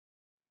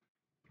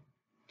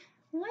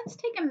let's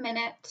take a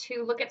minute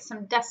to look at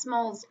some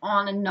decimals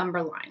on a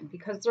number line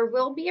because there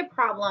will be a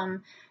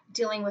problem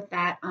dealing with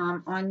that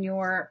on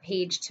your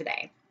page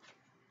today.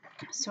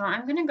 So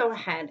I'm going to go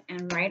ahead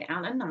and write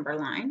out a number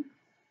line.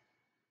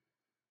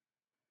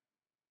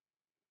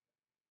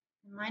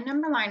 My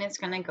number line is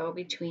going to go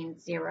between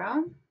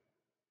 0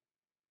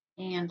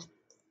 and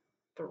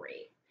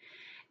 3.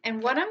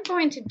 And what I'm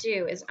going to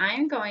do is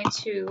I'm going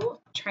to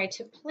try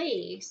to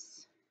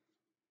place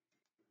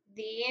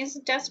these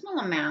decimal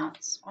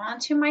amounts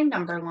onto my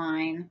number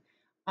line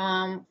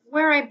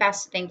where I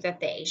best think that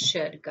they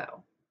should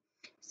go.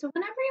 So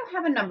whenever you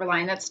have a number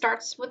line that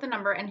starts with a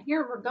number, and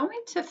here we're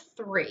going to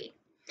 3.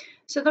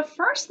 So the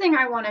first thing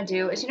I want to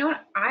do is, you know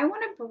what, I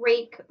want to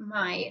break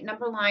my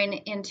number line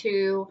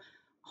into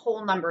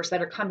whole numbers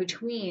that are come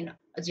between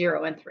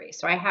 0 and 3.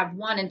 So I have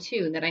 1 and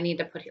 2 that I need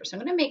to put here. So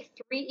I'm going to make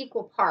 3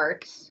 equal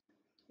parts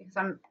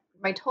because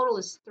my total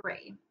is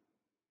 3.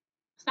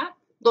 So that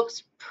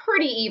looks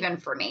pretty even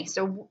for me.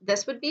 So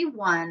this would be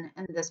 1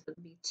 and this would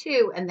be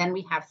 2, and then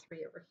we have 3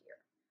 over here.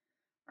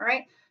 All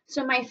right,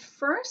 so my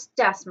first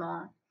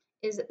decimal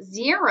is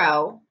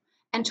 0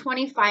 and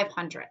 25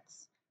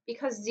 hundredths.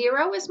 Because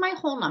 0 is my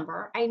whole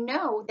number, I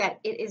know that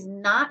it is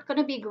not going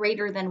to be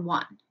greater than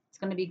 1. It's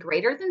going to be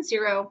greater than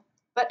 0,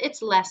 but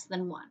it's less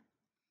than 1.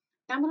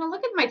 Now I'm going to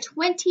look at my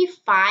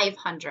 25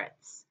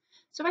 hundredths.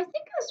 So I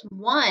think as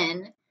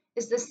 1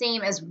 is the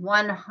same as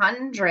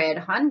 100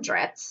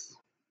 hundredths.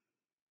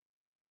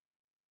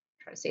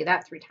 Try to say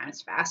that 3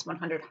 times fast,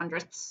 100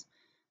 hundredths.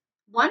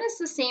 1 is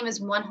the same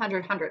as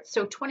 100 hundredths.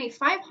 So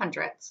 25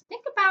 hundredths,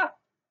 think about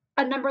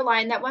a number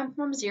line that went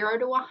from 0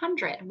 to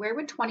 100. Where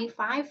would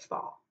 25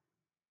 fall?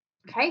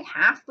 Okay,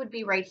 half would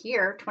be right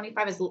here.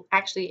 25 is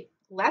actually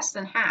less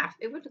than half.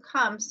 It would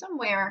come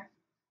somewhere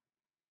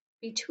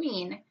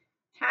between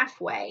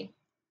halfway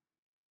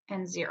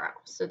and 0.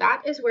 So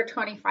that is where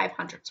 25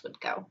 hundredths would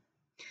go.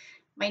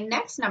 My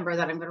next number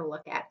that I'm going to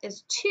look at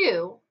is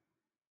 2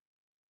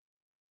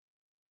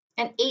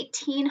 and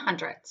 18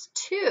 hundredths.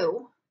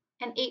 2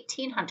 and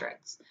 18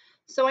 hundredths.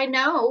 So I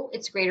know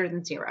it's greater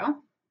than 0.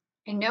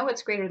 I know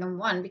it's greater than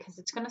 1 because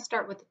it's going to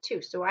start with a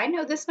 2. So I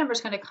know this number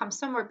is going to come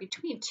somewhere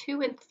between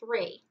 2 and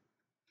 3.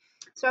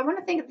 So I want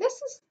to think this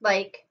is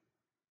like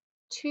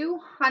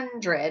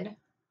 200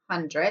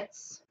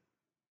 hundredths.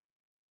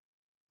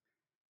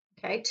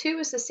 Okay, 2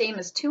 is the same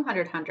as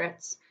 200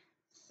 hundredths.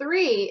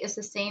 3 is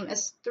the same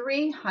as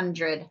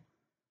 300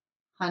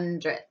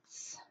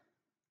 hundredths.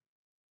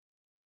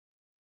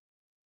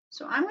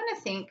 So I'm going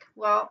to think,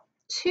 well,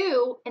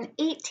 2 and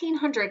 18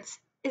 hundredths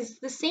is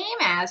the same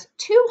as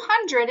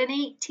 200 and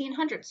 18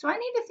 hundredths. So I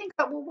need to think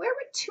about, well, where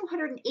would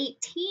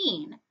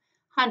 218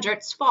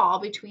 hundredths fall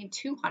between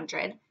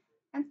 200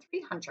 and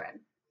 300,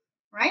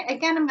 right?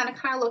 Again, I'm going to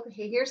kind of look,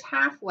 okay, here's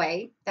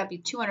halfway. That'd be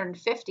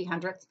 250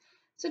 hundredths.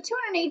 So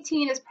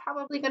 218 is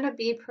probably going to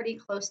be pretty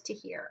close to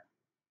here.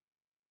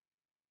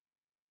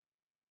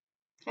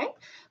 Okay,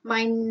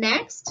 my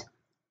next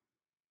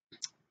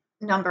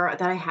number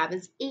that I have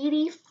is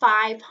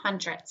 85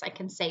 hundredths. I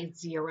can say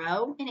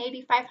 0 and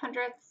 85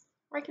 hundredths,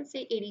 or I can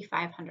say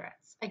 85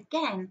 hundredths.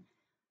 Again,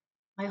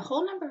 my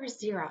whole number is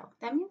 0.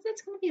 That means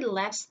it's going to be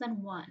less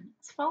than 1.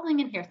 It's falling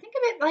in here. Think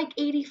of it like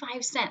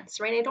 85 cents,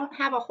 right? I don't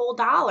have a whole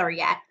dollar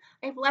yet.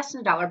 I have less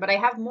than a dollar, but I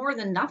have more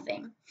than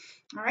nothing.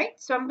 All right,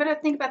 so I'm going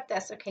to think about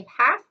this. Okay,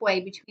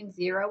 halfway between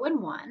 0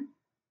 and 1.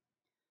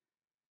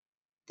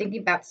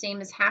 Thinking about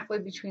same as halfway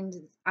between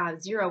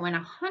 0 and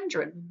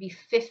 100 would be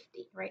 50,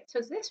 right? So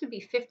this would be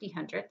 50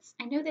 hundredths.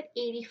 I know that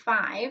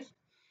 85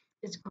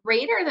 is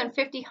greater than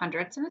 50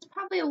 hundredths, and it's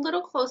probably a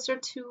little closer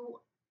to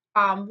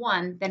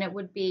 1 than it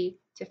would be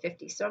to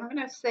 50. So I'm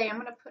going to say I'm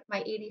going to put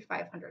my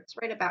 85 hundredths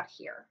right about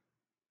here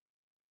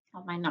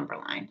on my number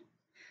line.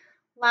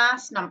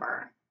 Last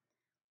number,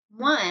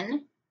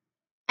 1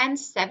 and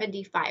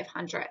 75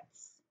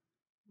 hundredths.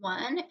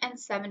 1 and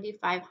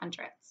 75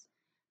 hundredths.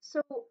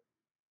 So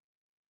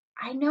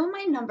I know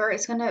my number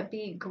is going to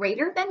be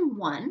greater than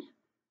 1,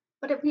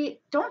 but if we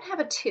don't have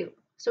a 2,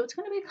 so it's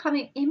going to be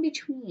coming in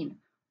between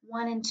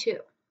 1 and 2.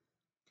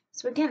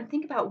 So again,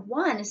 think about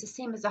 1 is the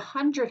same as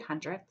 100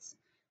 hundredths,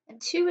 and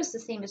 2 is the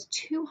same as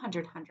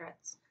 200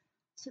 hundredths.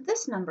 So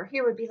this number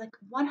here would be like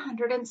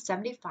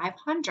 175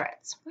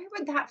 hundredths. Where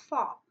would that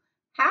fall?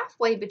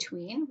 Halfway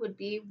between would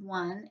be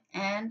 1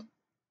 and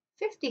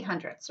 50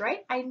 hundredths,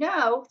 right? I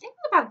know, think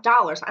about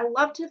dollars. I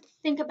love to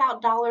think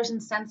about dollars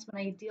and cents when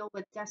I deal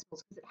with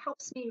decimals because it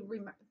helps me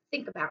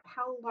think about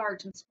how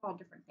large and small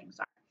different things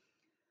are.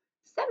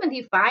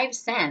 75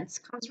 cents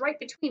comes right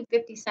between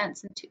 50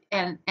 cents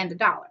and a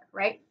dollar,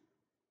 right?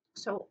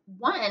 So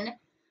 1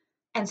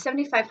 and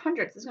 75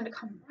 hundredths is going to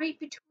come right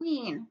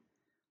between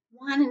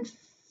 1 and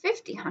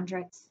 50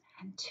 hundredths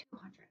and 2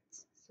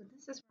 hundredths. So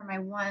this is where my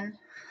 1,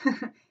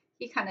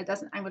 he kind of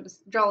doesn't, I'm going to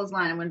draw his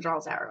line, I'm going to draw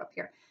his arrow up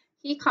here.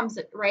 He comes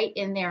right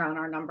in there on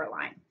our number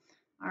line.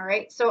 All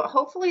right, so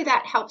hopefully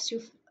that helps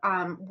you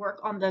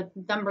work on the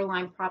number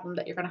line problem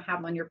that you're going to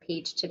have on your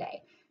page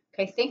today.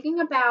 Okay,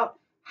 thinking about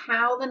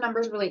how the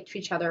numbers relate to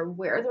each other,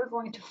 where they're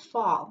going to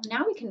fall.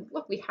 Now we can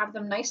look, we have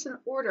them nice and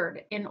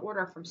ordered in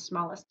order from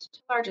smallest to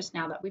largest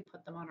now that we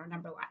put them on our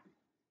number line.